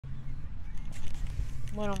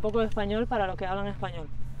Bueno, un poco de español para los que hablan español.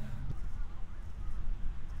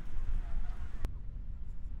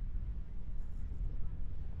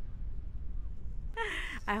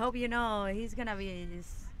 I hope you know he's gonna be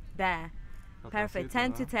there. Perfect.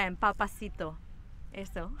 10 to 10. Papacito.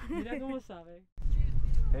 Eso. Mira cómo sabe.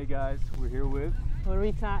 Hey guys, we're here with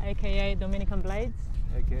Aurita, aka Dominican Blades.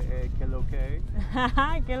 aka Que Lo Que.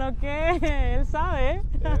 Que lo que, él sabe.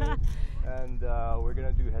 Yeah. And we're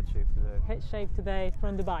gonna do head shave today. Head shave today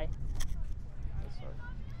from Dubai. Let's start.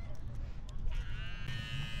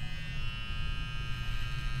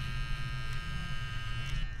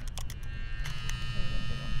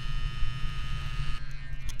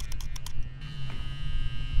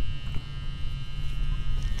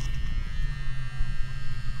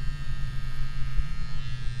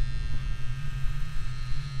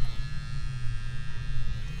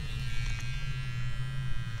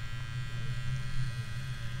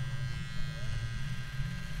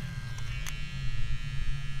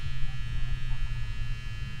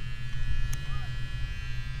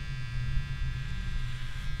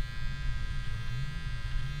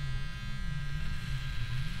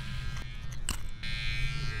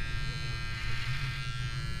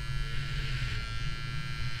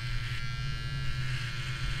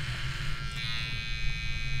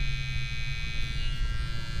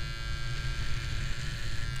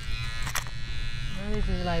 This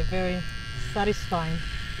is like very satisfying.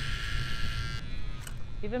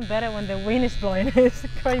 Even better when the wind is blowing. It's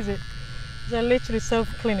crazy. It's literally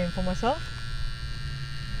self-cleaning for myself.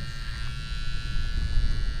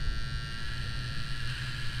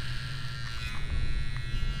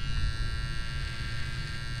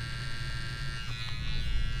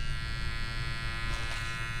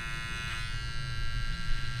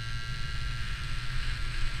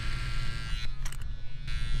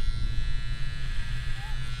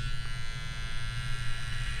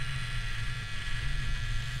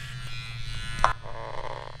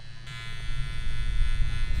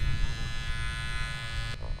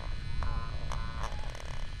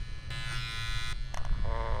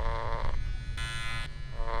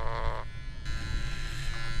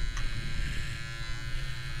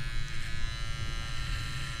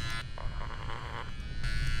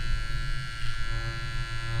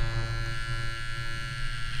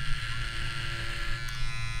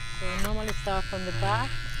 So I normally start from the back.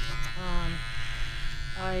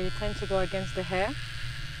 I tend to go against the hair,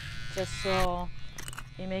 just so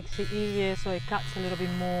it makes it easier, so it cuts a little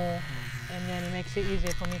bit more, and then it makes it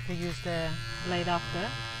easier for me to use the blade after.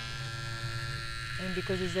 And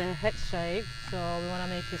because it's a head shave, so we want to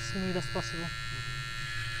make it smooth as possible.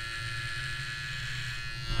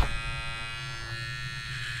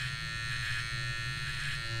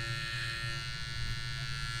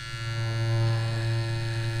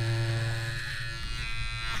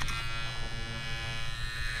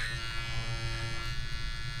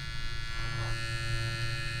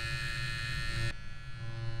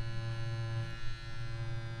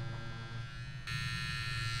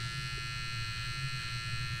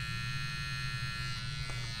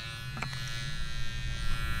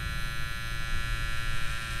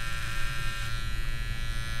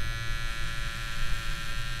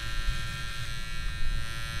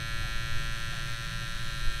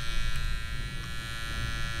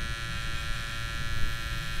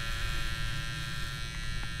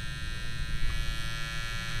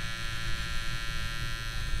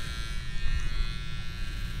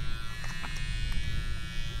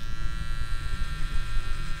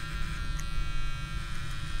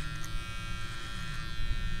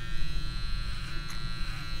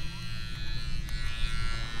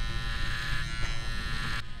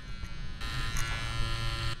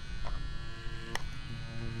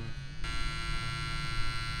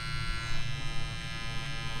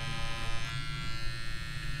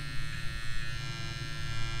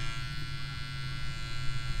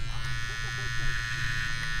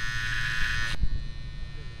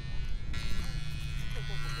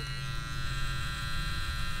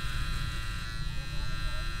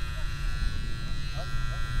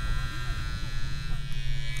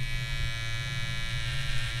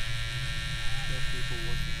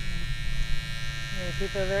 Yeah,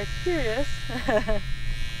 people are very curious. I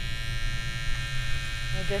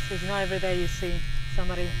guess it's not every day you see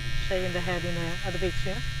somebody shaving the head at the beach,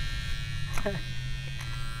 yeah? Okay,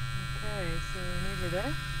 so nearly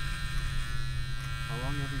there. How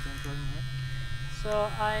long have you been cutting hair? So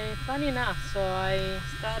funny enough, so I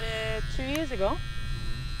started 2 years ago.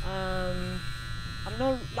 I'm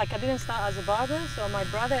not, like, I didn't start as a barber, so my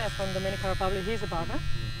brother from Dominican Republic, he's a barber.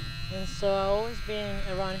 And so I've always been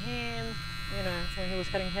around him, you know, when he was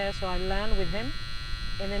cutting hair, so I learned with him.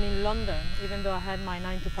 And then in London, even though I had my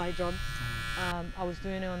 9-to-5 job, I was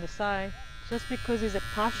doing it on the side just because it's a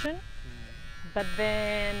passion. But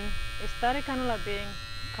then it started kind of like being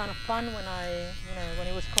kind of fun when when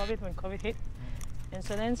it was COVID, when COVID hit. And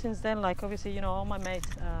so then since then, like obviously, all my mates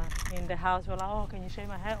in the house were like, oh, can you shave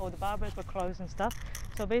my hair? Or the barbers were closed and stuff.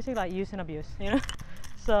 So basically like use and abuse,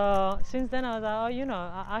 So since then I was like, oh,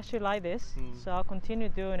 I actually like this. So I'll continue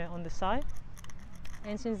doing it on the side.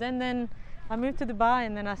 And since then I moved to Dubai,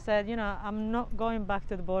 and then I said, I'm not going back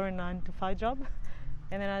to the boring 9-to-5 job.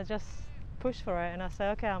 And then I just pushed for it, and I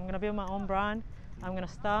said, okay, I'm going to build my own brand. I'm going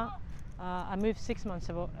to start. I moved 6 months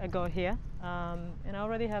ago here, and I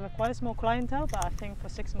already have a quite small clientele, but I think for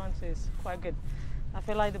 6 months is quite good. I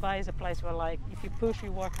feel like Dubai is a place where, like, if you push,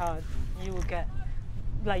 you work hard, you will get,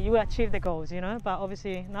 like, you will achieve the goals, But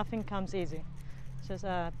obviously, nothing comes easy. It's just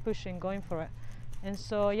pushing, going for it. And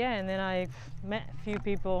so, yeah, and then I met a few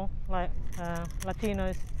people, like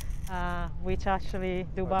Latinos, which actually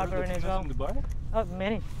do barbering as well. In Dubai? Oh,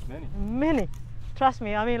 many. Many. Trust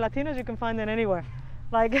me, I mean, Latinos, you can find them anywhere.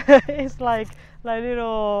 Like, it's like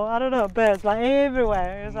little, I don't know, birds, like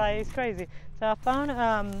everywhere. It's like, it's crazy. So I found,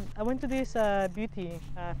 I went to this beauty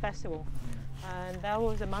festival, and that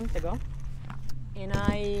was a month ago. And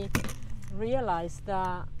I realized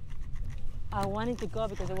that I wanted to go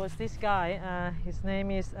because there was this guy, his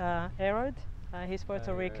name is Erod, he's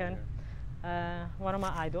Puerto Rican, one of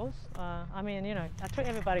my idols. I mean, I treat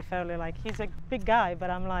everybody fairly, like he's a big guy, but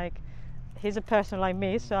I'm like, he's a person like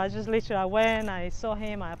me, so I went, I saw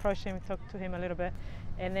him, I approached him, talked to him a little bit,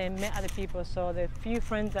 and then met other people. So the few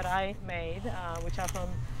friends that I made, which are from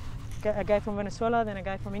a guy from Venezuela, then a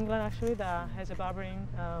guy from England actually that has a barbering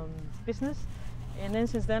business. And then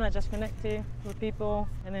since then I just connected with people,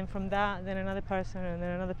 and then from that, then another person, and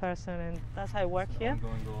then another person, and that's how I work here.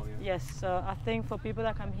 Yes, so I think for people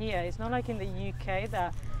that come here, it's not like in the UK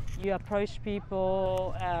that you approach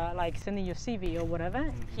people like sending your CV or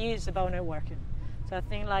whatever. Here it's about networking. So I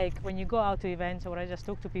think like when you go out to events or whatever, just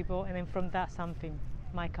talk to people, and then from that something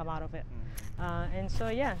might come out of it. And so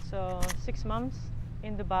yeah, so 6 months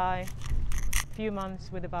in Dubai, few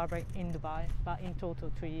months with the barber in Dubai, but in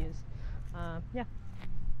total 3 years. Yeah.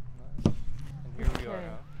 Nice. And here we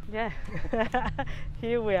are. Yeah.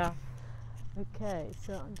 Here we are. Okay,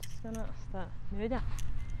 so I'm just gonna start. Mira,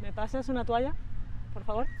 ¿me pasas una toalla, por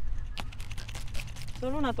favor?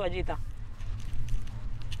 Solo una toallita.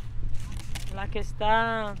 La que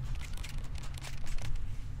está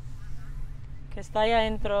ahí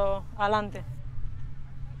adentro, adelante.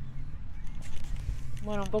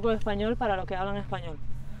 Bueno, un poco de español para los que hablan español.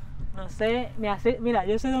 No sé, mira,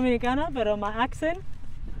 yo soy dominicana, pero mi accent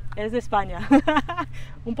es de España.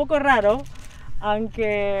 Un poco raro,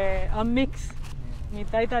 aunque I'm mix,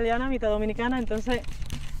 mitad italiana, mitad dominicana, entonces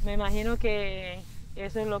me imagino que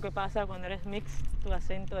eso es lo que pasa cuando eres mix, tu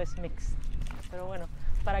acento es mix. Pero bueno,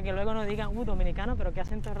 para que luego no digan, dominicano, pero qué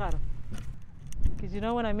acento raro. Because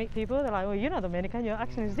when I meet people, they're like, oh, you're not Dominican, your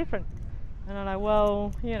accent is different. And I'm like,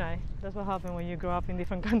 well, that's what happens when you grow up in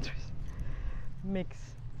different countries. Mix.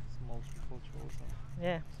 Multicultural.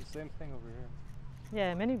 Yeah. It's the same thing over here.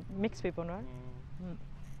 Yeah, many mixed people, right?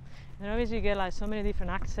 And obviously you get like so many different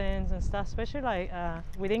accents and stuff, especially like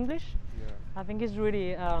with English. Yeah. I think it's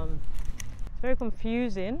really it's very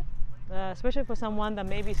confusing, especially for someone that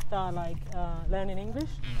maybe start like learning English.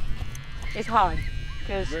 It's hard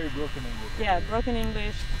because Very broken English. Yeah, broken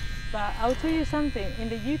English. But I'll tell you something. In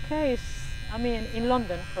the UK, in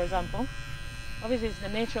London, for example, obviously it's the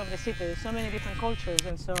nature of the city. There's so many different cultures,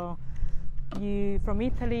 and so you from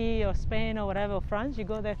Italy or Spain or whatever, or France, you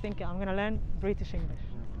go there thinking I'm gonna learn British English.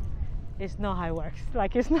 It's not how it works.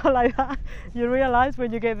 Like, it's not like that. You realize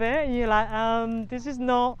when you get there, and you're like, this is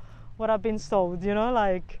not what I've been sold,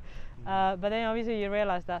 but then obviously you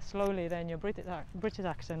realize that slowly then your British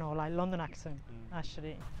accent or like London accent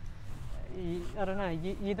actually, I don't know,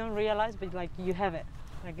 you don't realize, but like you have it.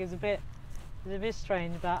 Like it's a bit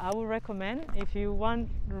strange, but I would recommend if you want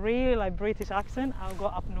really like British accent, I'll go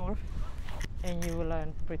up north and you will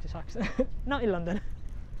learn British accent. Not in London.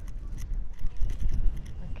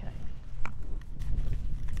 Okay.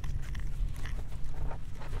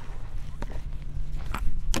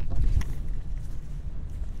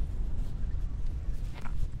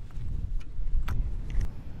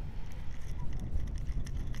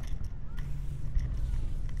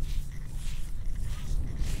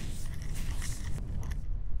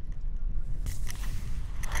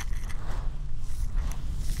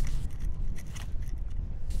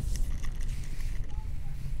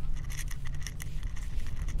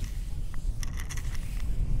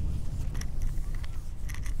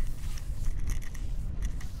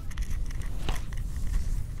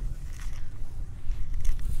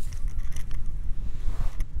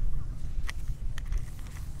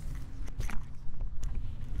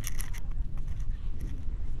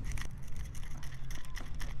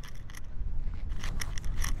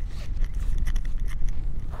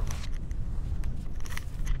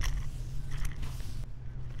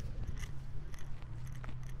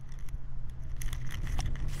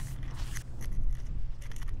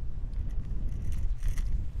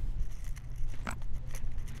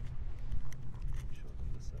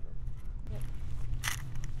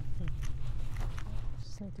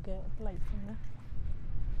 to get a blade from there.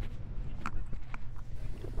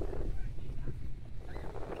 We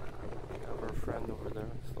have our friend over there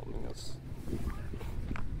filming us.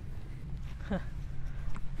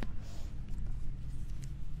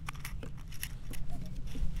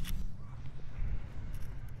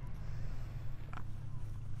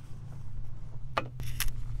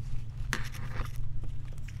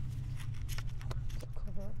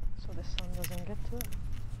 Cover it so the sun doesn't get to it.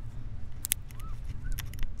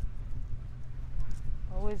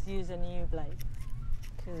 Always use a new blade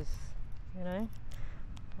because, you know,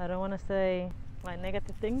 I don't want to say like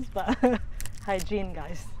negative things, but hygiene,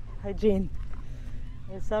 guys, hygiene.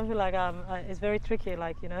 It's something like it's very tricky.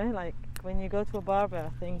 Like, you know, like when you go to a barber,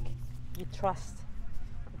 I think you trust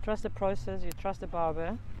the process, you trust the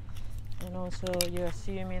barber, and also you're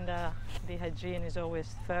assuming that the hygiene is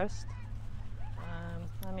always first.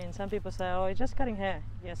 I mean, some people say, oh, you're just cutting hair.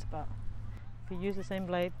 Yes, but if you use the same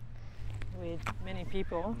blade with many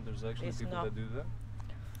people, And there's actually it's people not. that do that.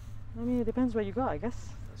 I mean, it depends where you go, I guess.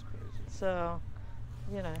 That's crazy. So,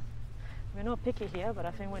 you know, we're not picky here, but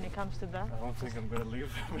I think when it comes to that, I don't think I'm gonna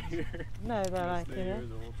leave them here. no, but like, Stay you know, here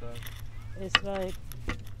the whole time. it's like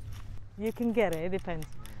you can get it. It depends.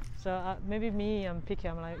 So maybe me, I'm picky.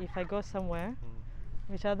 I'm like, if I go somewhere,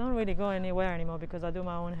 which I don't really go anywhere anymore because I do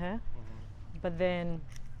my own hair. But then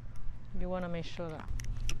you want to make sure that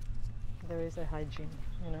there is a hygiene,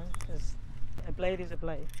 you know, because a blade is a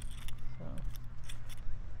blade. So,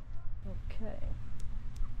 okay.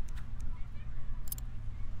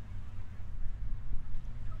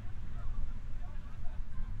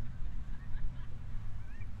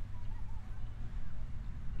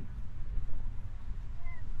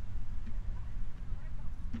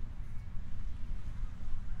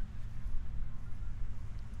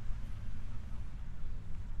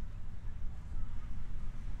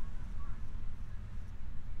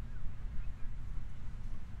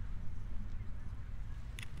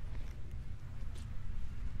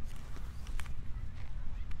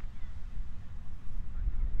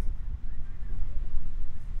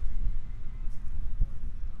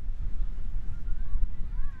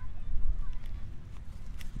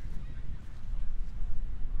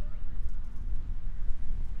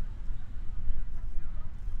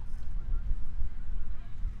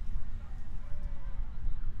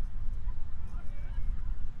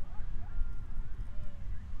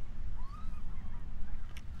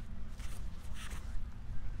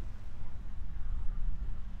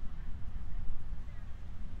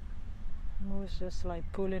 I was just like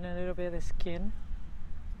pulling a little bit of the skin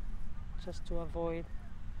just to avoid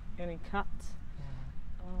any cuts.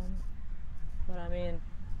 But I mean,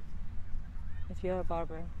 if you're a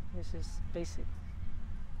barber, this is basic.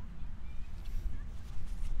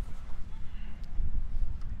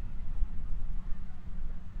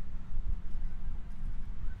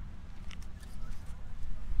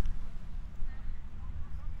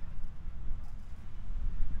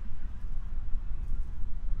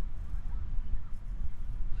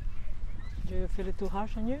 Do you feel it too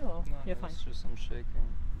harsh on you, or No, you're fine? it's just I'm shaking.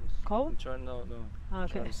 Just Cold? I'm trying, no. Ah, I'm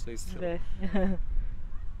okay. trying to stay still. There.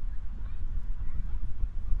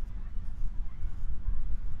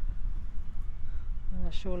 My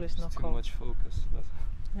shoulder is It's not too cold. much focus. That's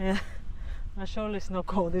Yeah, my shoulder is not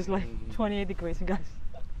cold. It's like 28 degrees, guys.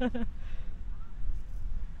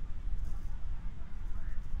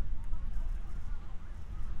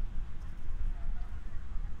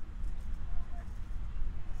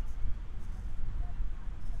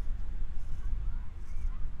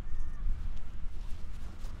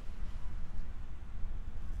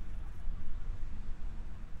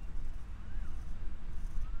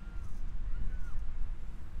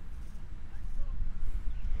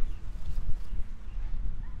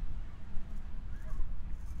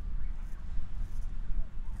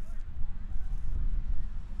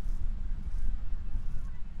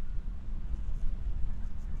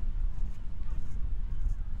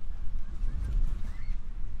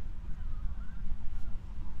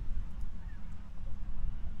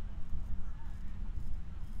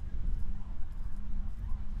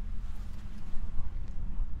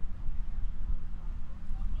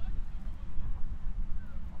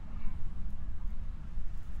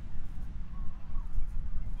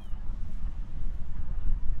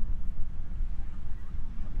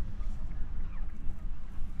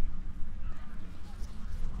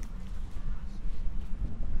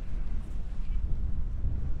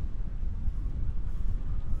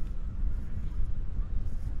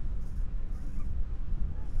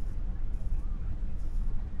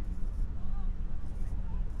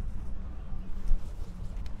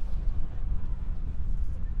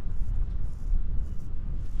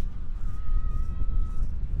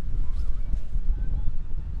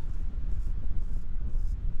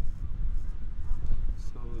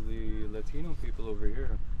 Latino people over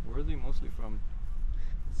here? Where are they mostly from?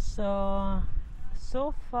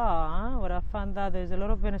 So far, what I found out, there's a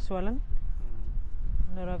lot of Venezuelan,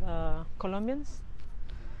 a lot of Colombians.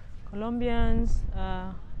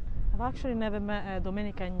 I've actually never met a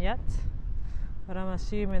Dominican yet, but I'm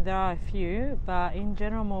assuming there are a few, but in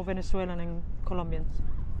general more Venezuelan and Colombians.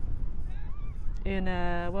 In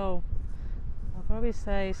well, I'll probably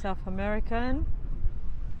say South American.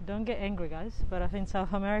 Don't get angry, guys, but I think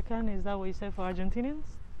South American, is that what you say for Argentinians?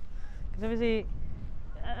 Because obviously,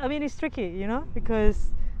 I mean, it's tricky, you know, because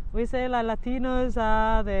we say like Latinos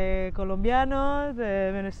are the Colombianos, the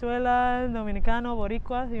Venezuelan, Dominicano,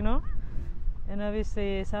 Boricuas, you know, and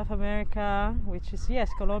obviously South America, which is, yes,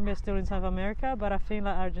 Colombia is still in South America, but I think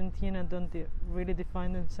like Argentina don't really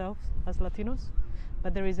define themselves as Latinos,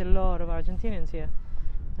 but there is a lot of Argentinians here.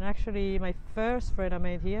 And actually my first friend I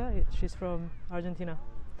made here, she's from Argentina,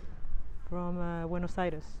 from Buenos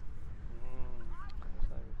Aires.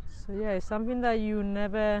 So yeah, it's something that you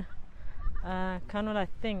never kind of like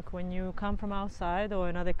think when you come from outside or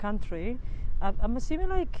another country. I'm assuming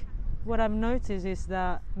like what I've noticed is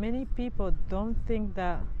that many people don't think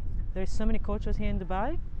that there's so many cultures here in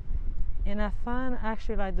Dubai, and I find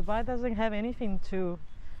actually like Dubai doesn't have anything to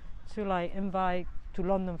like invite to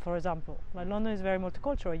London, for example. Like London is very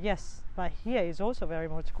multicultural, yes, but here is also very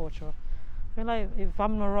multicultural. I feel like, if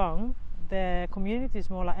I'm not wrong, the community is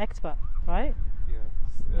more like expat, right?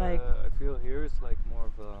 Yeah, like I feel here it's like more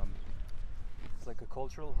of it's like a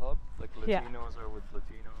cultural hub. Like Latinos are with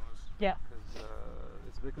Latinos. Yeah.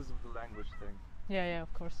 It's because of the language thing. Yeah,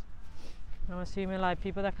 of course. I'm assuming like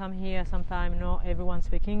people that come here, sometimes not everyone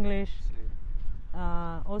speak English.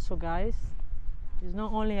 Also, guys, it's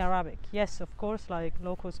not only Arabic. Yes, of course, like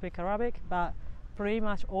locals speak Arabic, but pretty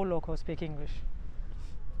much all locals speak English.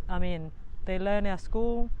 I mean, they learn at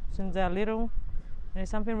school since they're little, and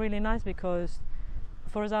it's something really nice because,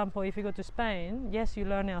 for example, if you go to Spain, yes, you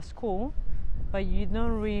learn it at school, but you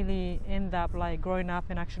don't really end up like growing up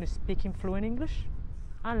and actually speaking fluent English,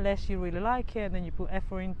 unless you really like it and then you put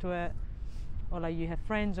effort into it, or like you have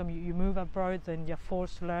friends or you move abroad and you're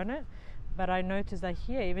forced to learn it. But I noticed that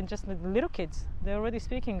here, even just the little kids, they already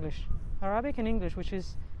speak English, Arabic and English, which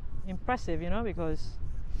is impressive, you know, because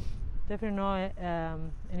definitely not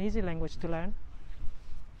an easy language to learn.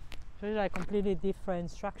 So it's like completely different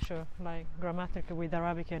structure, like grammatically, with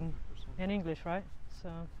Arabic and English, right? So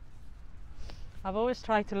I've always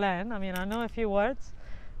tried to learn. I mean, I know a few words.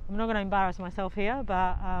 I'm not going to embarrass myself here, but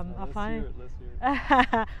I find let's hear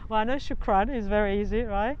it. well, I know shukran is very easy,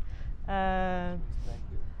 right? Thank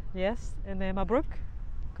you. Yes, and then mabruk,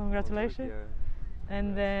 congratulations. Yeah.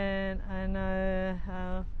 And then I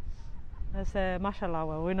know that's mashallah.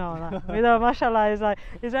 Well, we know that. We know mashallah is like,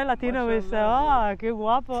 is that Latino? We say, oh, que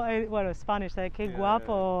guapo. Well, Spanish say que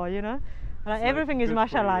guapo. You know, like everything is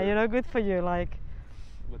mashallah. You know, good for you. Like,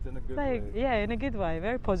 but in a good like, way. yeah, in a good way.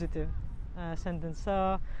 Very positive sentence.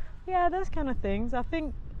 So, yeah, those kind of things. I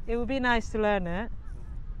think it would be nice to learn it.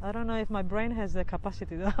 I don't know if my brain has the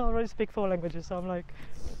capacity. I already speak 4 languages, so I'm like,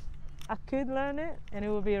 I could learn it, and it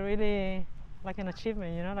would be really like an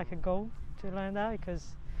achievement, you know, like a goal to learn that,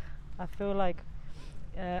 because I feel like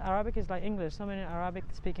Arabic is like English. So many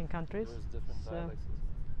Arabic-speaking countries. There's different dialects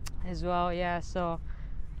as well. Yeah. So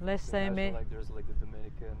let's say like there's like the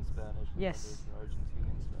Dominican Spanish. Yes. There's the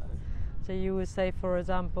Argentinian Spanish. So you would say, for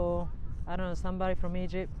example, I don't know, somebody from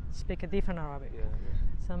Egypt speak a different Arabic. Yeah.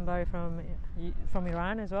 Somebody from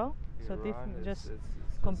Iran as well. So Iran just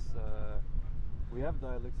we have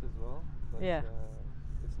dialects as well, but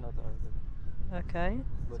it's not Arabic. Okay.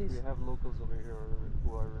 But we have locals over here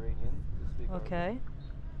who are Iranian who speak Arabic. Okay.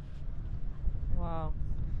 Wow.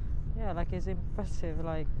 Yeah, like it's impressive.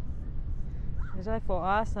 Like, it's like for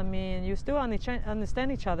us, I mean, you still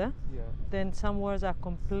understand each other. Yeah. Then some words are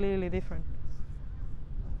completely different.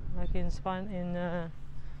 Like in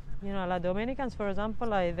you know, like Dominicans, for example,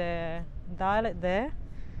 like the dialect there,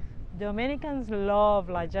 Dominicans love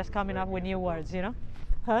like just coming up with new words, you know?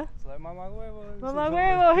 Huh? It's like mama huevo. Mama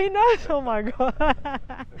huevo, he knows, oh my god.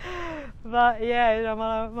 But yeah, you know,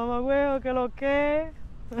 mama huevo, que lo que.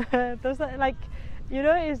 Those like, you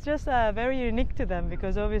know, it's just very unique to them,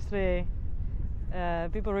 because obviously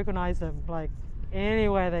people recognize them like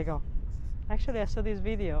anywhere they go. Actually, I saw this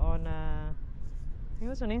video on, I think it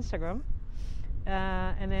was on Instagram.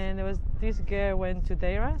 And then there was this girl went to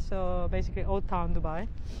Deira, so basically Old Town Dubai.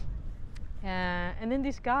 And then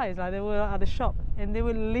these guys, like, they were at the shop and they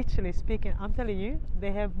were literally speaking. I'm telling you,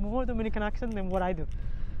 they have more Dominican accent than what I do.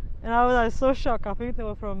 And I was like, so shocked. I think they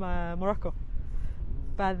were from Morocco,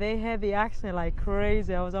 but they had the accent like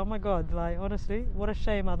crazy. I was, oh my god, like honestly, what a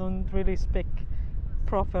shame I don't really speak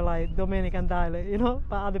proper like Dominican dialect, you know,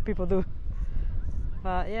 but other people do.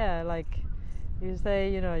 But yeah, like you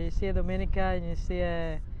say, you know, you see a Dominican, you see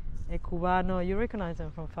a Cubano, you recognize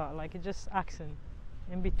them from far, like it's just accent.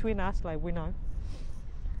 In between us, like we know.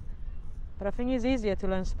 But I think it's easier to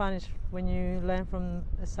learn Spanish when you learn from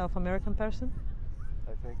a South American person.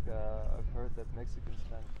 I think I've heard that Mexican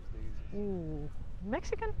Spanish is the easiest. Ooh,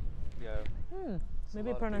 Mexican? Yeah. So Maybe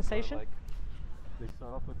a lot of people are pronunciation? like, they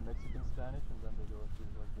start off with Mexican Spanish and then they go to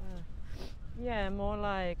like Yeah, more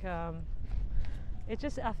like it's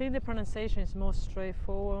just, I think the pronunciation is more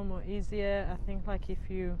straightforward, more easier. I think like if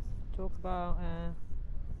you talk about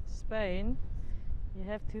Spain, you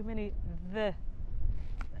have too many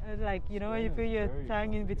like, you know, when you put your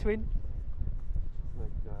tongue in between. It's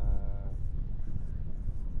like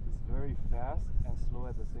it's very fast and slow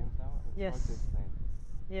at the same time. It's hard to explain.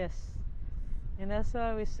 Yes. And that's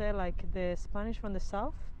why we say like the Spanish from the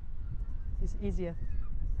south is easier.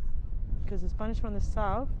 Because the Spanish from the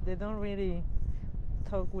south, they don't really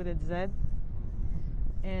talk with a Z.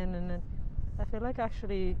 And I feel like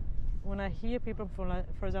actually when I hear people from, like,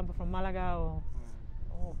 for example, from Malaga or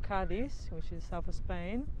Cadiz, which is south of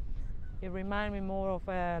Spain, it reminds me more of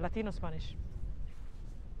Latino Spanish.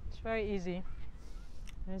 It's very easy.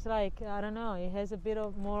 It's like, I don't know, it has a bit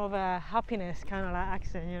of more of a happiness kind of like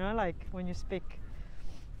accent, you know, like when you speak.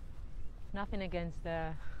 Nothing against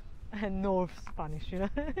the North Spanish, you know.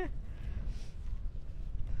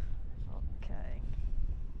 Okay.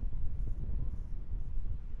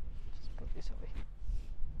 Just put this away.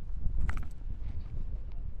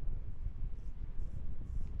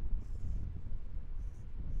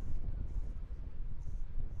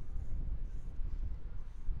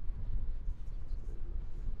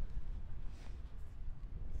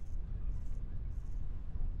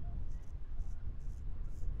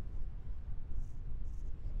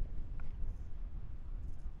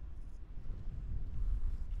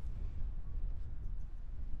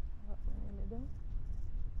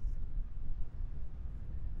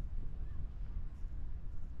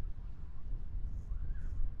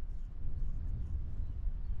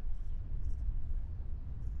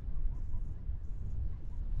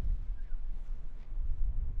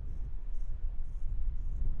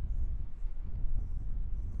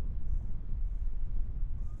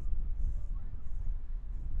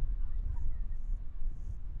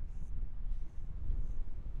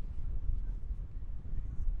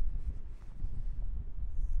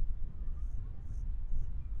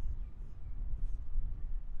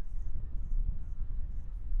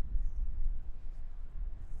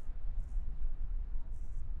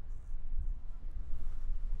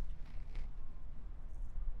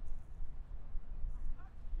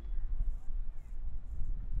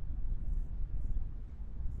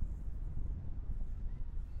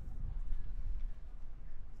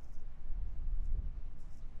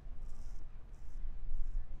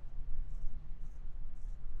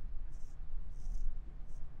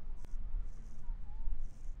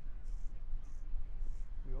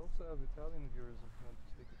 We also have Italian viewers if you want to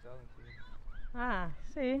speak Italian to you. Ah,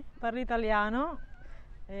 sì, parlo italiano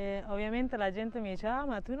e ovviamente la gente mi dice, ah,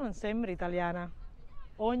 ma tu non sembri italiana.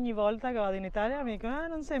 Ogni volta che vado in Italia mi dicono, ah,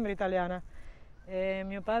 non sembri italiana.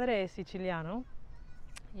 Mio padre è siciliano,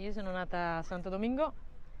 io sono nata a Santo Domingo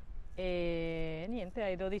e niente,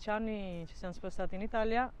 ai 12 anni ci siamo spostati in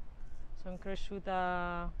Italia, sono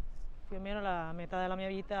cresciuta più o meno la metà della mia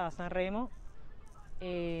vita a Sanremo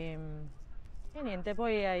e niente,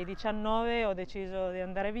 poi ai 19 ho deciso di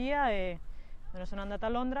andare via e me ne sono andata a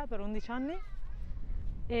Londra per 11 anni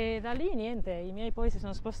e da lì niente, i miei poi si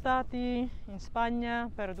sono spostati in Spagna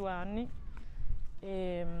per 2 anni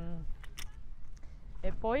e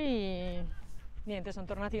poi niente, sono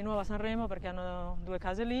tornati di nuovo a Sanremo perché hanno 2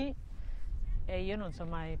 case lì e io non sono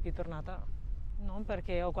mai più tornata, non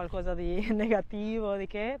perché ho qualcosa di negativo di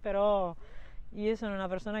che, però io sono una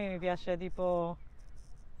persona che mi piace tipo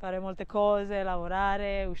fare molte cose,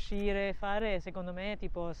 lavorare, uscire, fare, secondo me,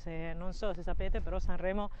 tipo, se non so se sapete, però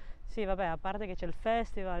Sanremo, sì, vabbè, a parte che c'è il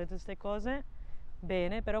festival e tutte queste cose,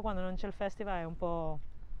 bene, però quando non c'è il festival è un po'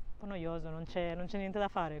 noioso, non c'è niente da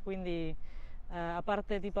fare, quindi a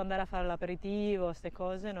parte tipo andare a fare l'aperitivo, queste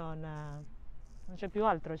cose, non c'è più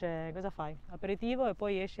altro, cioè cosa fai? Aperitivo e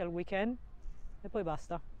poi esci al weekend e poi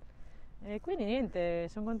basta. E quindi niente,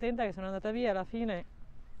 sono contenta che sono andata via alla fine,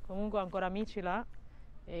 comunque ho ancora amici là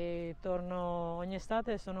e torno ogni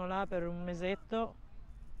estate, sono là per un mesetto,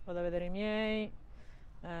 vado a vedere i miei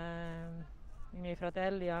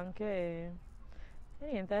fratelli anche e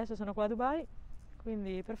niente, adesso sono qua a Dubai,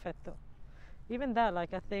 quindi perfetto. Even that,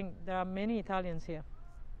 like, I think there are many Italians here.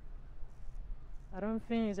 I don't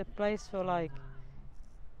think it's a place for like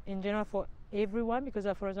in general for everyone, because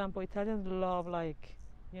for example, Italians love, like,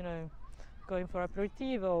 you know, going for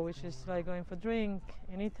aperitivo, which is like going for drink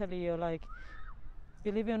in Italy, or like,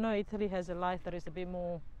 believe it or not, Italy has a life that is a bit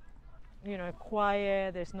more, you know,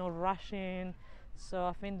 quiet. There's no rushing. So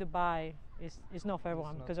I think Dubai is not for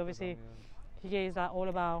everyone, because obviously here is like all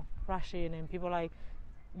about rushing and people like,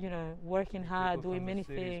 you know, working hard, doing many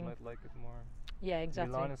things. Might like it more. Yeah,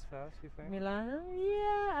 exactly. Milan is fast, you think? Milan,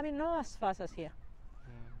 yeah, I mean, not as fast as here.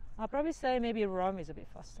 I'll probably say maybe Rome is a bit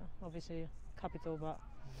faster, obviously capital, but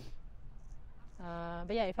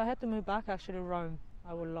yeah, if I had to move back, actually Rome,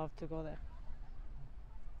 I would love to go there.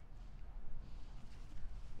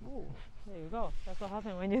 Ooh, there you go. That's what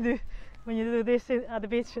happens when you do this at the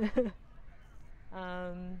beach.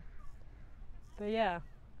 But yeah,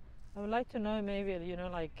 I would like to know, maybe, you know,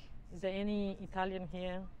 like, is there any Italian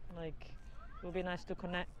here? Like, it would be nice to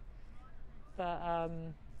connect. But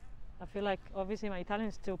I feel like obviously my Italian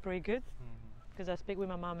is still pretty good, because I speak with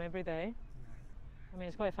my mom every day. I mean,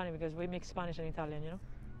 it's quite funny because we mix Spanish and Italian, you know.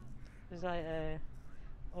 It's like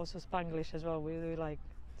also Spanglish as well. We do like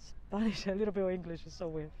Spanish, a little bit of English. It's so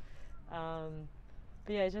weird. But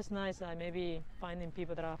yeah, it's just nice, like, maybe finding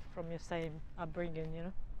people that are from your same upbringing, you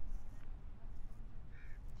know.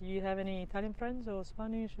 Do you have any Italian friends or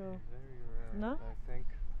Spanish or? Very rare. No? I think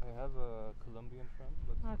I have a Colombian friend,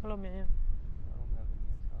 but Colombian, yeah. I don't have any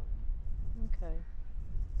Italian. Okay.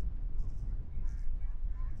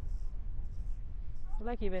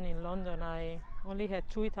 Like even in London, I only had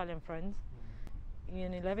 2 Italian friends.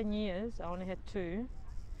 In 11 years, I only had 2.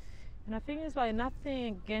 And I think it's like nothing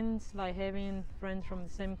against like having friends from the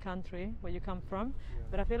same country where you come from,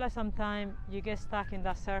 but I feel like sometimes you get stuck in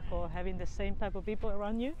that circle, having the same type of people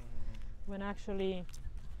around you, when actually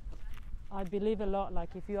I believe a lot,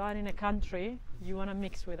 like, if you are in a country, you want to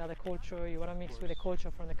mix with other culture, you want to mix with the culture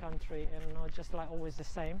from the country, and not just like always the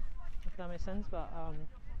same, if that makes sense. But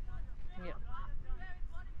yeah.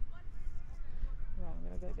 Right, I'm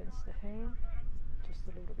going to go against the hair, just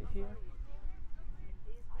a little bit here.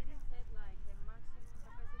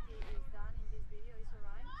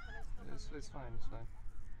 It's fine, it's fine.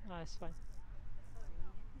 Ah, it's fine.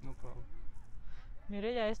 No problem.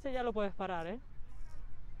 Mire, ya este ya lo puedes parar, ¿eh?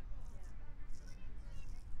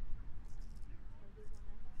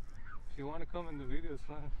 If you want to come in the video, it's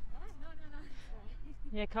fine. No.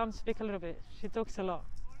 Yeah, come speak a little bit. She talks a lot.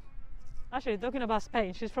 Actually, talking about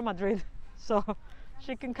Spain, she's from Madrid, so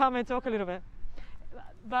she can come and talk a little bit.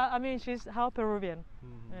 But I mean, she's half Peruvian,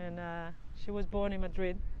 and she was born in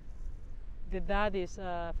Madrid. The dad is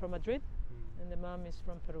from Madrid, and the mom is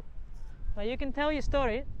from Peru. But you can tell your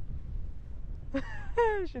story.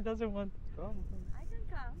 She doesn't want to come. I can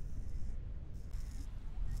come.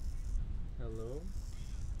 Hello.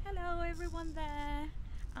 Hello everyone there.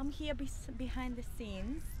 I'm here behind the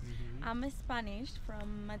scenes. I'm Spanish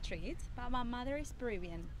from Madrid, but my mother is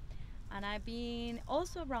Peruvian. And I've been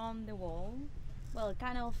also around the world. Well,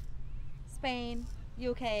 kind of Spain,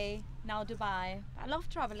 UK, now Dubai. I love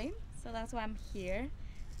traveling, so that's why I'm here.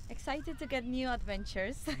 Excited to get new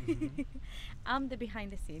adventures. I'm the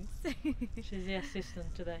behind the scenes. She's the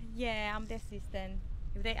assistant today. Yeah, I'm the assistant.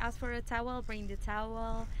 If they ask for a towel, bring the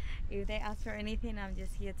towel. If they ask for anything, I'm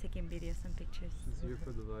just here taking videos and pictures. She's here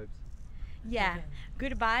for the vibes. Yeah,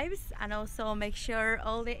 good vibes, and also make sure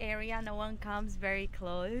all the area, no one comes very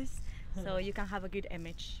close, so you can have a good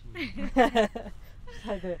image. She's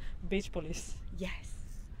like the beach police. Yes,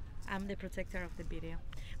 I'm the protector of the video.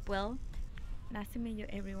 Well, nice to meet you,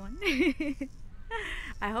 everyone.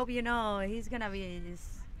 I hope you know he's gonna be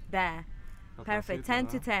there. Perfect, 10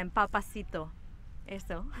 to 10, papacito.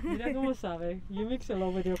 Eso. Mira cómo sabe. You mix a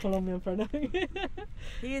lot with your Colombian friend.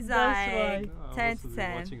 He's That's like No, 10 to I've 10.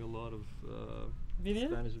 been watching a lot of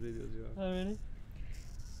Videos? Spanish videos, yeah. Oh, really?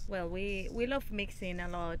 Well, we love mixing a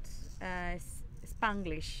lot.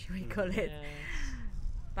 Spanglish, we call it. Yeah.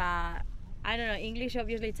 But I don't know, English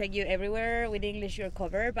obviously take you everywhere. With English you're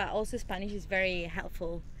covered, but also Spanish is very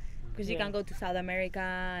helpful because you can go to South America,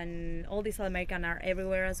 and all the South American are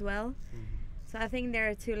everywhere as well. So I think there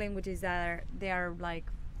are 2 languages that are like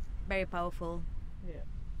very powerful. Yeah.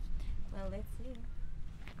 Well, let's see.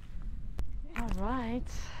 All right.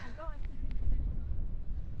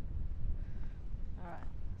 Alright,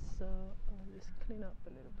 so I'll just clean up a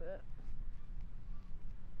little bit.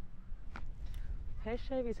 Hair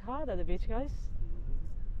shave is hard at the beach, guys.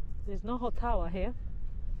 There's no hot towel here.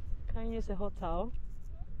 Can't use a hot towel.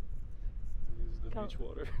 Use the beach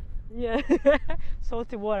water. Yeah,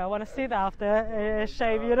 salty water. I want to see that after a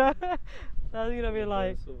shave, you know. That's gonna be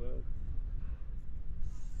like, So bad.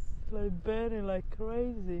 like burning like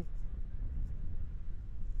crazy.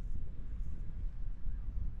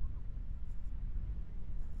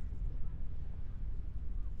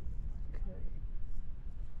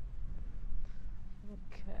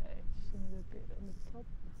 bit on the top.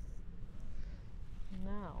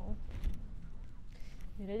 Now,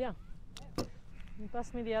 Mireya, can you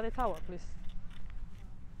pass me the other towel, please?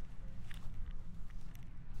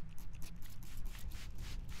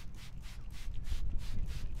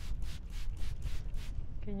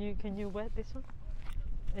 Can you wet this one?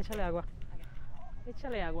 Échale agua.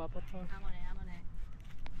 Échale agua, por favor. I'm on it.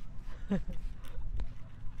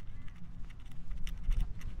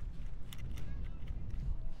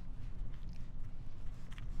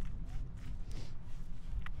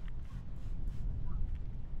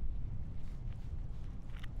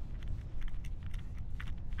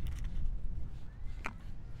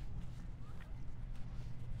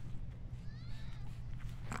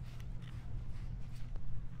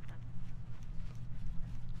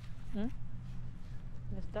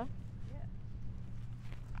 ¿Ya está? Yeah.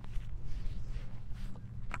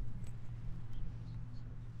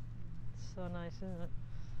 So nice, isn't it?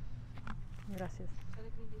 Gracias. Shall I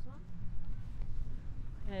clean this one?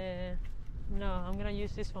 No, I'm gonna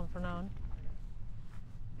use this one for now,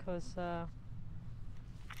 because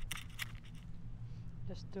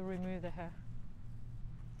just to remove the hair.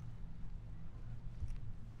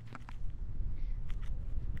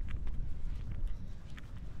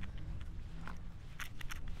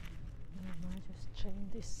 I might just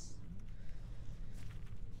change this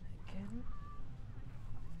again.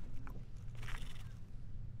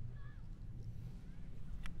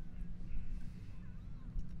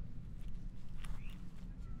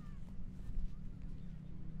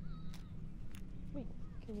 Wait,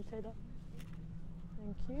 can you take that?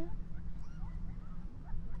 Thank you.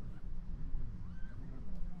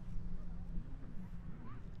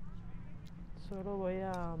 Solo voy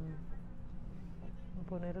a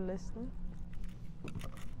poner el este. You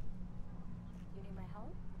need my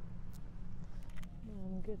help? No,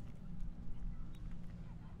 I'm good.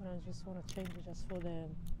 But I just want to change it just for the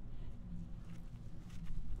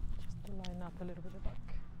just to line up a little bit of back.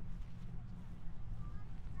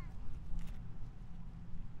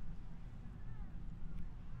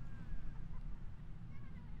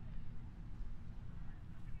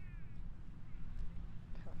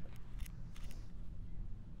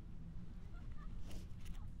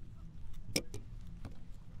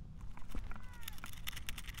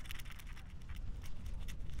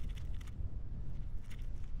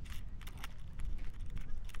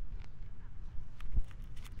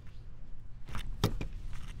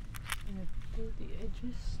 Do the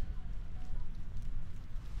edges.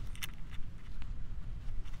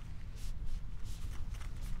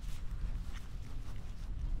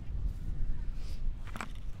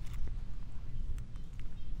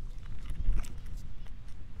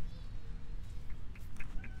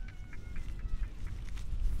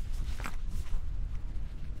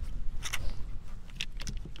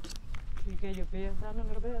 You get your beard done a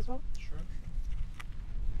little bit as well? Sure.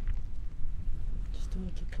 Just to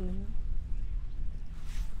make it clean.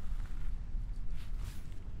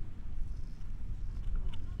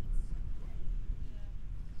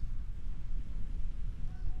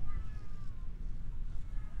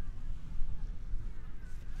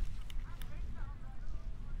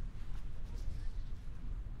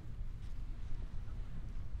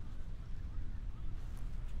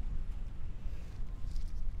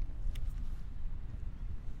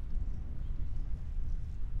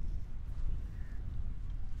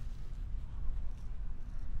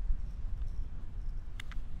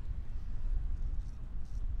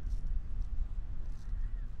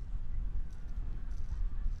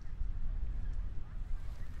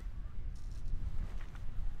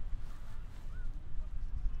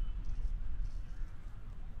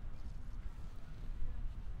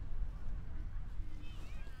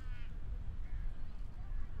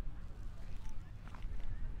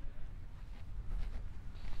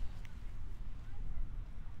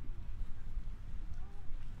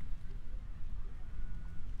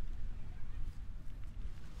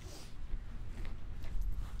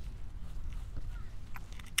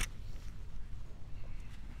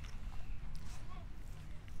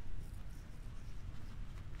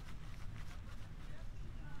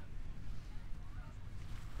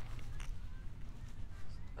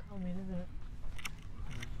 Isn't it?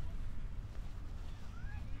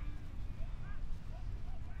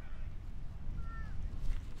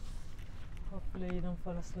 Hopefully you don't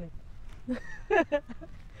fall asleep.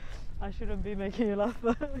 I shouldn't be making you laugh.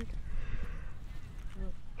 Okay.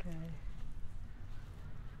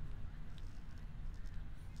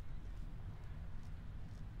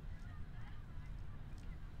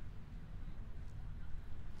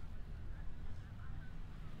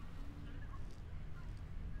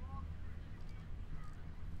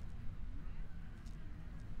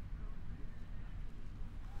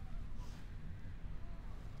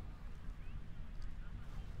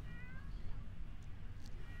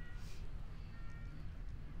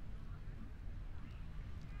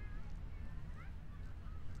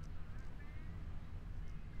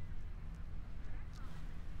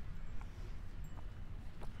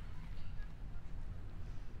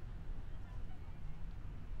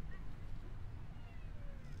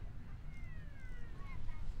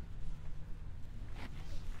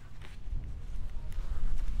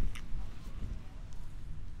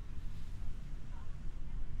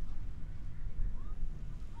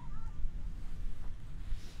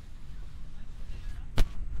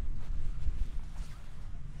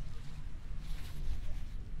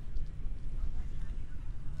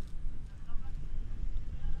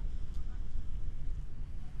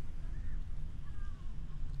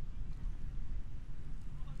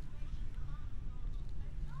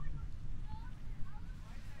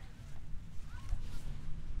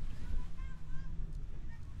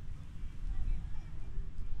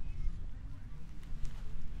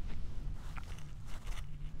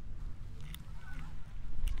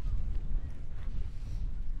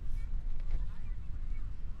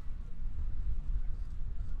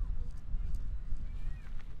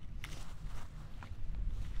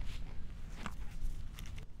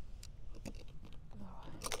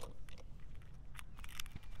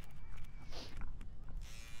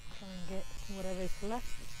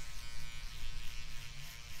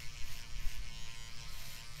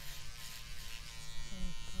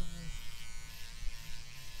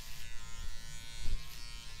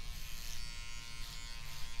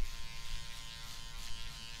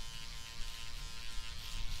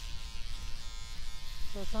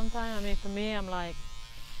 So sometimes, I mean, for me, I'm like,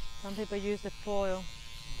 some people use the foil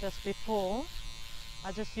just before.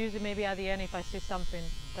 I just use it maybe at the end if I see something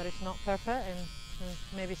that is not perfect, and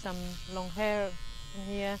maybe some long hair in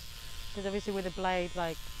here. Because obviously with the blade,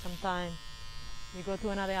 like sometimes you go to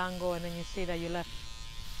another angle and then you see that you left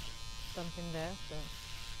something there. So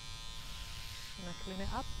I'm gonna clean it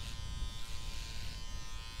up.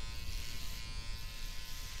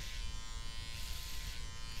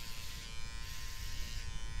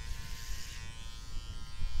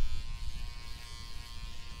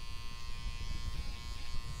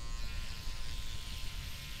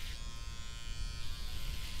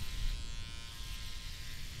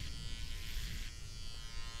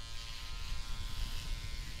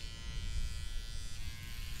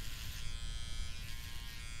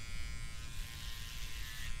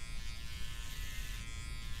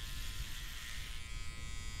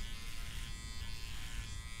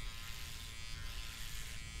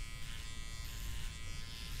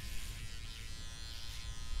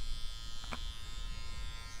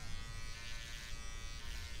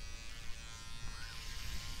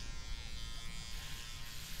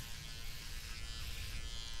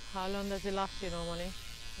 How long does it last you normally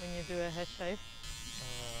when you do a head shave?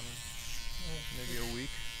 Maybe a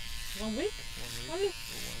week. 1 week? 1 week. Only?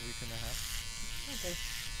 Or 1 week and a half. Okay.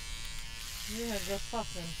 You have just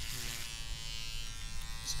fast then.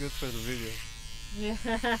 It's good for the video. Yeah.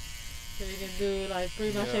 So you can do like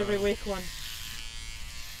pretty much every week one.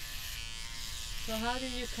 So how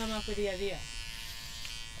did you come up with the idea?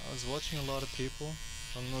 I was watching a lot of people.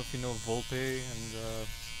 I don't know if you know Volpe and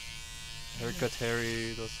Haircut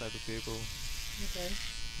Harry, those type of people. Okay.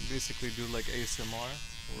 Basically do like ASMR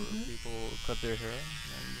where people cut their hair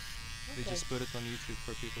and they just put it on YouTube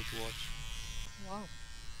for people to watch. Wow.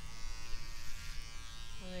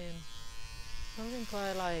 I mean, something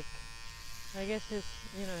quite like, I guess it's,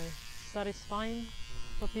 you know, satisfying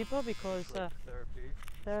for people because It's like therapy.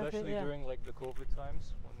 Especially during like the COVID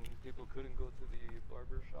times when people couldn't go to the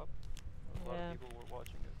barber shop. A lot of people were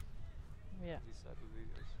watching it. Yeah. These type of videos.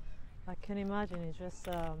 I can imagine it's just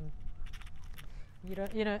you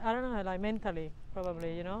know, I don't know, like mentally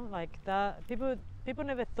probably, you know, like that people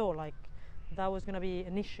never thought like that was gonna be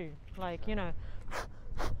an issue. Like, you know,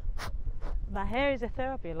 the hair is a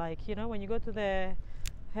therapy. Like, you know, when you go to the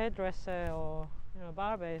hairdresser or, you know,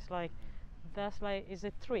 barber, it's like that's like is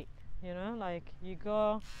a treat, you know, like you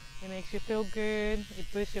go, it makes you feel good,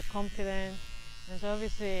 it boosts your confidence. And so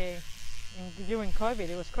obviously during COVID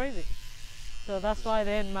it was crazy. So that's why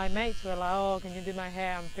then my mates were like, oh, can you do my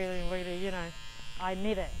hair? I'm feeling really, you know, I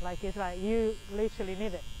need it. Like, it's like you literally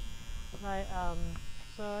need it. Like,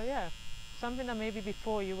 so yeah, something that maybe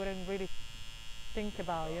before you wouldn't really think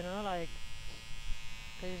about, you know, like,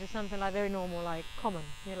 because it's just something like very normal, like common.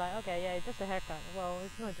 You're like, okay, yeah, it's just a haircut. Well,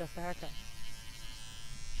 it's not just a haircut.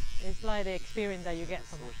 It's like the experience that you get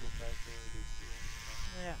from it.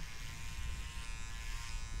 Yeah.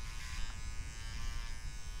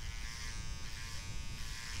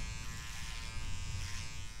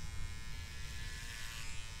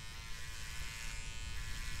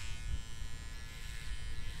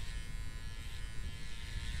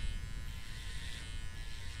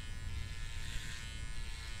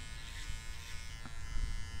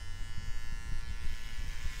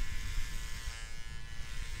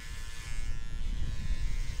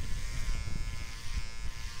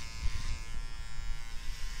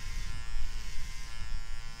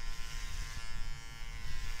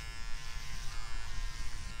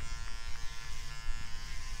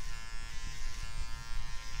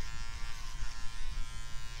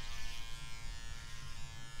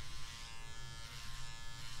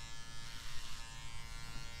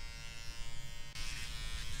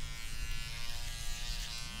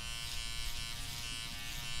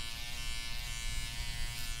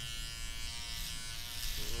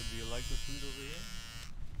 Do you like the food over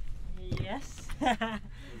here? Yes. Have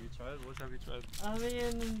you tried? What have you tried? I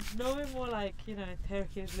mean, knowing more like, you know,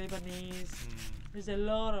 Turkish, Lebanese. There's a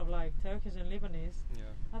lot of like Turkish and Lebanese. Yeah.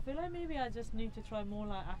 I feel like maybe I just need to try more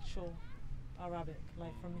like actual Arabic,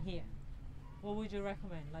 like from here. What would you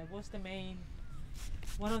recommend? Like, what's the main,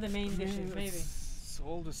 one of the main dishes maybe? It's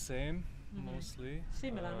all the same, mostly.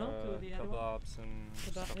 Similar, no? To the other one? Kebabs and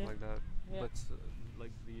stuff like that. Yeah. But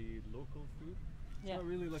like the local food, it's not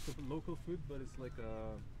really like a local food, but it's like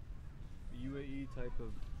a UAE type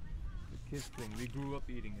of kiss thing. We grew up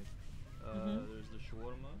eating it. There's the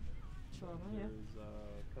shawarma. Shawarma, yeah. There's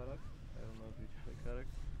karak. I don't know if you try karak.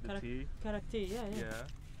 The tea. Karak tea, yeah.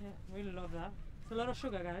 Yeah. Really love that. It's a lot of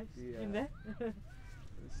sugar, guys, in there.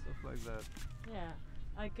 Stuff like that. Yeah,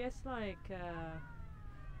 I guess like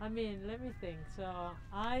I mean, let me think. So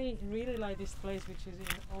I really like this place, which is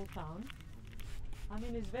in Old Town. I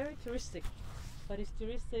mean, it's very touristic, but it's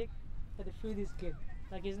touristic, but the food is good.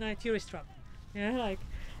 Like, it's not a tourist trap. You know, like,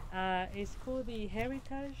 it's called the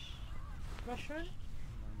Heritage Restaurant.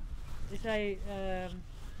 It's like, I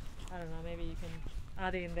don't know, maybe you can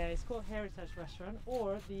add it in there. It's called Heritage Restaurant,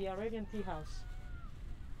 or the Arabian Tea House.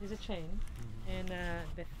 It's a chain, and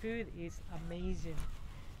the food is amazing.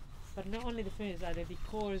 But not only the food, is like the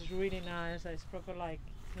decor is really nice. Like, it's proper, like,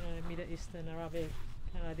 you know, Middle Eastern Arabic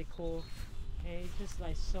kind of decor, and it's just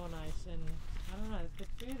like so nice. And I don't know,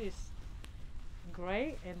 the food is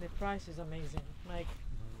great, and the price is amazing. Like,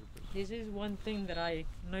 this is one thing that I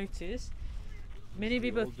noticed. Many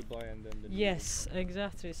people. Dubai and then the yes,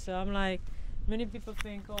 exactly. So I'm like, many people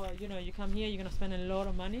think, oh, you know, you come here, you're gonna spend a lot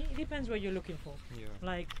of money. It depends what you're looking for. Yeah.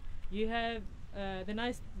 Like, you have the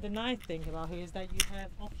nice thing about here is that you have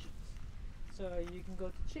options. So you can go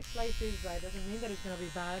to cheap places, but it doesn't mean that it's gonna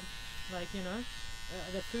be bad. Like, you know,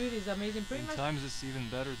 the food is amazing. Pretty much. Sometimes it's even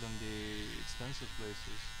better than the expensive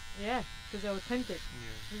places. Yeah, because they're authentic,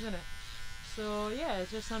 isn't it? So yeah,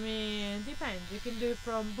 it's just, I mean, it depends. You can do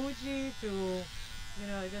from bougie to, you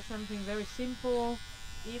know, just something very simple.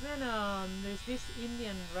 Even there's this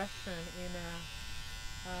Indian restaurant in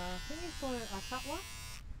I think it's called Satwa.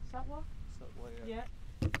 Subway, Yeah,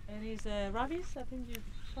 and it's Ravi's. I think you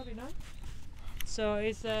probably know. So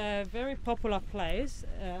it's a very popular place.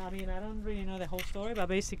 I mean, I don't really know the whole story, but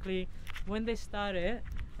basically, when they started,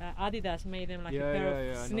 Adidas made them like a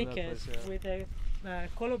pair of sneakers with a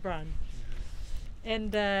color brand,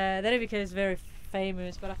 and then it became very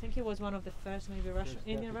famous. But I think it was one of the first maybe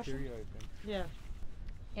Indian restaurants. Yeah,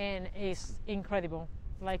 and it's incredible.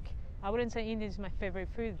 Like, I wouldn't say Indian is my favorite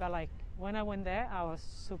food, but like when I went there, I was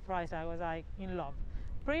surprised. I was like in love.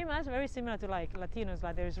 Pretty much very similar to like Latinos.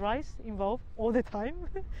 Like, there's rice involved all the time.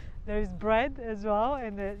 There's bread as well,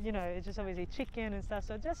 and you know, it's just obviously chicken and stuff.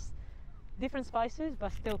 So just different spices,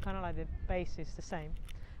 but still kind of like the base is the same.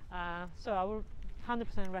 So I would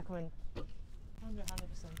 100% recommend. 100%.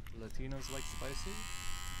 Latinos like spicy?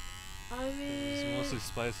 I mean, it's mostly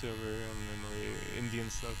spicy over here and the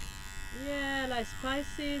Indian stuff. Yeah, like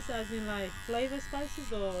spices, as in like flavor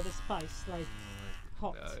spices, or the spice, like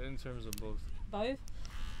hot? In terms of both. Both?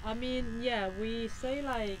 I mean, yeah, we say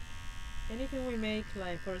like anything we make,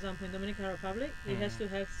 like for example in Dominican Republic, it has to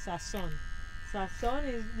have sazon.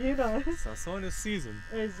 Sazon is, you know. Sazon is seasoned.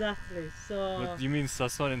 Exactly. So. But you mean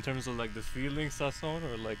sazon in terms of like the feeling sazon,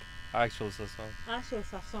 or like actual sazon? Actual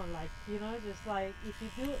sazon, like, you know, just like if you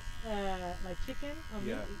do like chicken or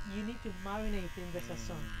meat, you need to marinate in the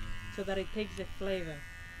sazon so that it takes the flavor.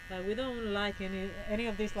 Like, we don't like any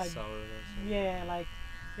of this like sour. Yeah, like,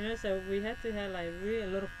 you know, so we had to have like really a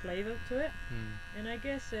lot of flavor to it. And I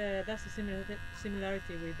guess that's the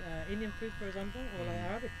similarity with Indian food, for example, or like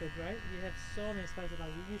Arabic food, right? You have so many spices, like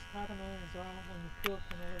we use cardamom as well, and cook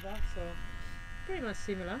and all of that, so pretty much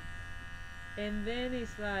similar. And then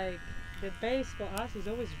it's like the base for us is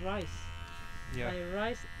always rice. Like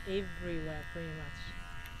rice everywhere, pretty much.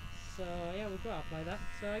 So yeah, we grew up like that.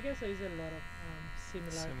 So I guess there is a lot of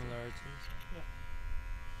similarities. Yeah.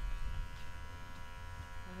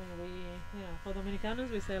 I mean, we, you know, for Dominicanos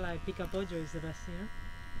we say like pica pollo is the best, you know.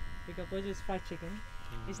 Pica pollo is fried chicken.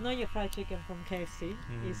 It's not your fried chicken from KFC.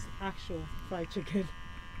 It's actual fried chicken.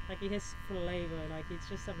 Like, it has flavor. Like, it's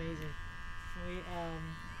just amazing.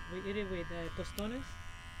 We eat it with tostones.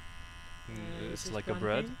 It's like a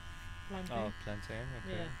bread? Plantain. Oh, plantain,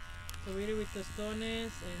 okay. Yeah. So we eat it with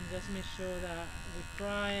tostones and just make sure that we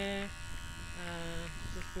fry it.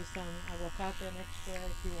 Just put some avocado extra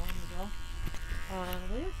if you want as well.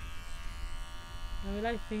 But yeah. And we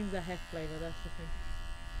like things that have flavor, that's the thing.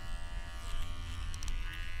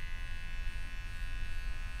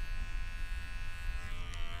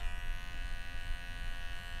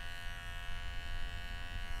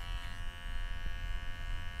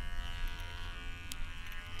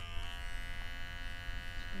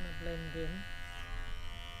 Blend in.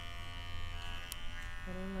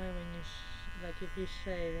 I don't like when you like if you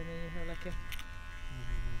shave and then you have like a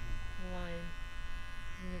line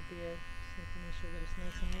in your beard, so you can make sure that it's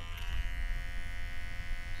nice and neat.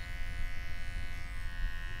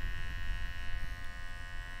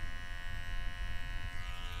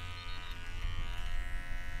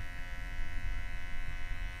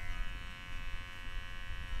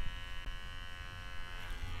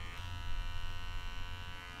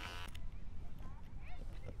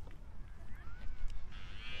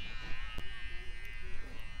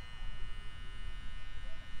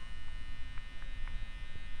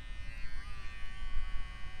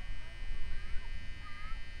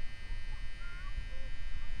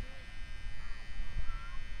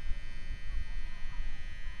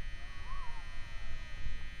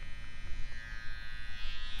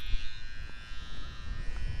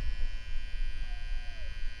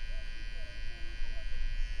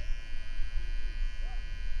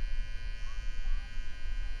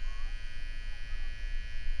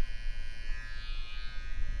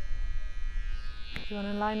 You want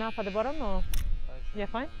to line up at the bottom or? Yeah,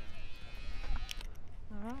 fine.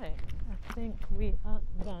 All right, I think we are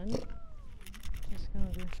done. Just gonna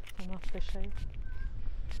do some aftershave.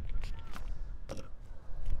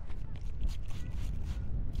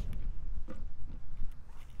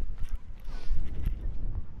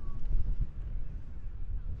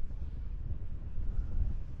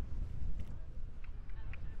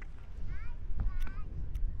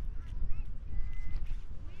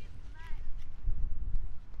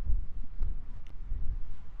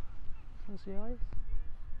 Close your eyes.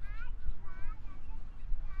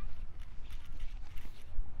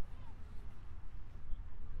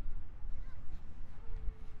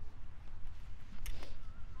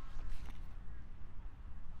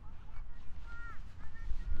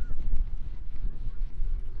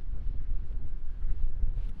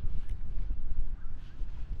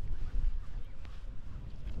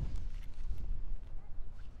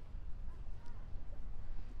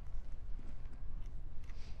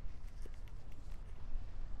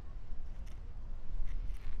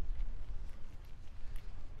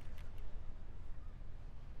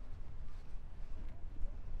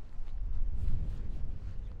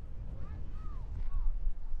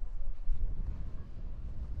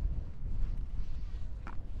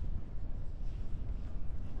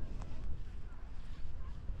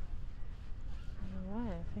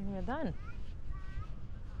 I think we're done.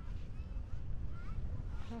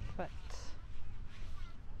 Perfect.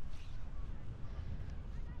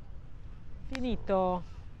 Finito.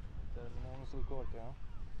 Terminamos el corte,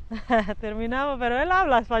 ¿eh? Terminamos, pero él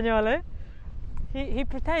habla español, ¿eh? He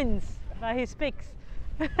pretends, but he speaks.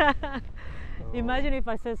 Imagine if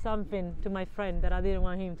I said something to my friend that I didn't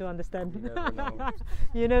want him to understand. You never know.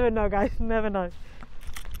 You never know, guys. Never know.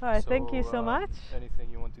 All right, So, thank you so much. Anything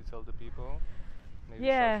you want to tell the people? Maybe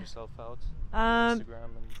Yeah. shout yourself out.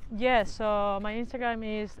 Instagram and Yeah, so my Instagram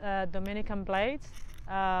is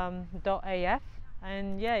Dominicanblades.af,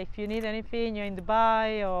 and yeah, if you need anything, you're in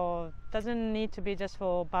Dubai, or doesn't need to be just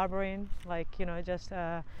for barbering, like, you know, just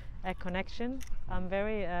a connection. I'm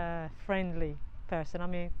very friendly person.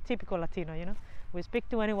 I'm a typical Latino, you know. We speak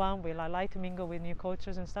to anyone. I like to mingle with new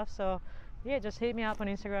cultures and stuff. So yeah, just hit me up on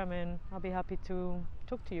Instagram, and I'll be happy to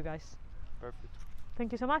talk to you guys. perfect.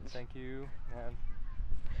 Thank you so much. Thank you. And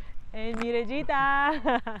And mi rejita.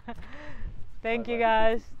 Thank you Bye-bye.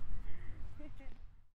 guys.